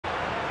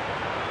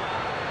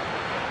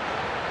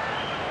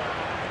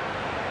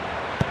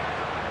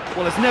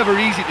Well, it's never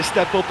easy to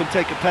step up and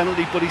take a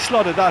penalty, but he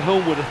slotted that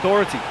home with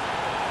authority.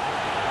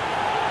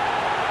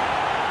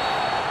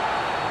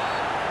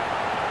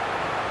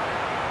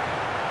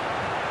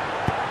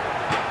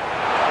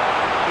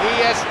 He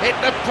has hit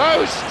the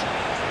post.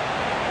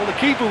 Well, the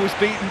keeper was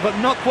beaten, but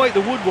not quite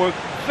the woodwork.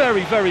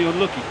 Very, very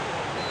unlucky.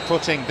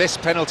 Putting this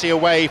penalty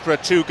away for a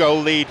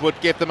 2-goal lead would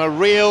give them a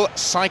real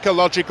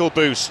psychological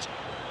boost.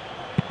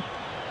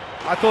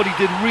 I thought he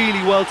did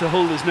really well to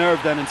hold his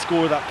nerve then and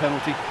score that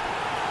penalty.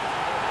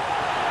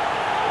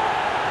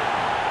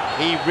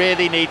 He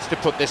really needs to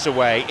put this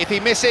away. If he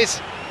misses,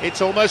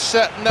 it's almost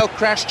certain they'll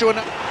crash to an...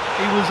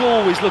 He was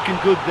always looking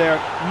good there.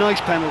 Nice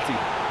penalty.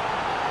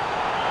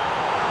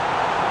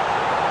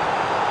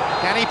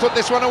 Can he put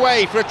this one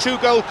away for a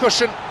 2-goal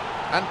cushion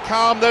and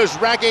calm those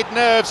ragged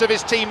nerves of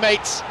his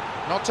teammates,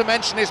 not to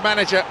mention his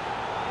manager?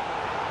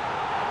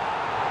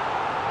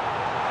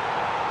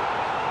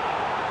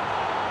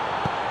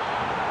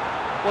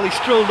 Well, he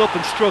strolled up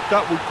and struck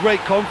that with great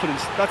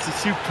confidence. That's a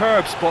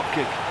superb spot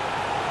kick.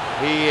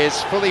 He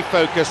is fully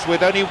focused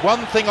with only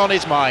one thing on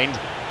his mind,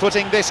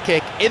 putting this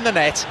kick in the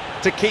net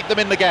to keep them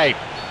in the game.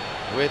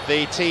 With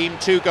the team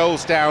 2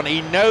 goals down, he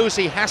knows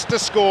he has to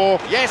score.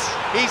 Yes,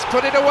 he's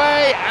put it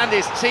away, and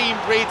his team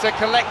breathes a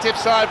collective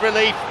sigh of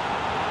relief.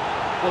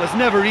 Well, it's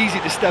never easy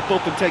to step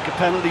up and take a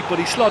penalty, but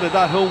he slotted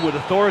that home with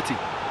authority.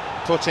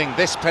 Putting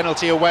this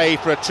penalty away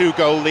for a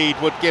 2-goal lead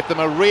would give them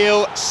a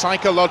real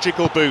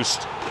psychological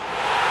boost.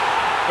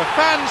 The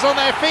fans on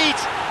their feet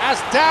as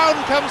down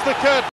comes the curtain.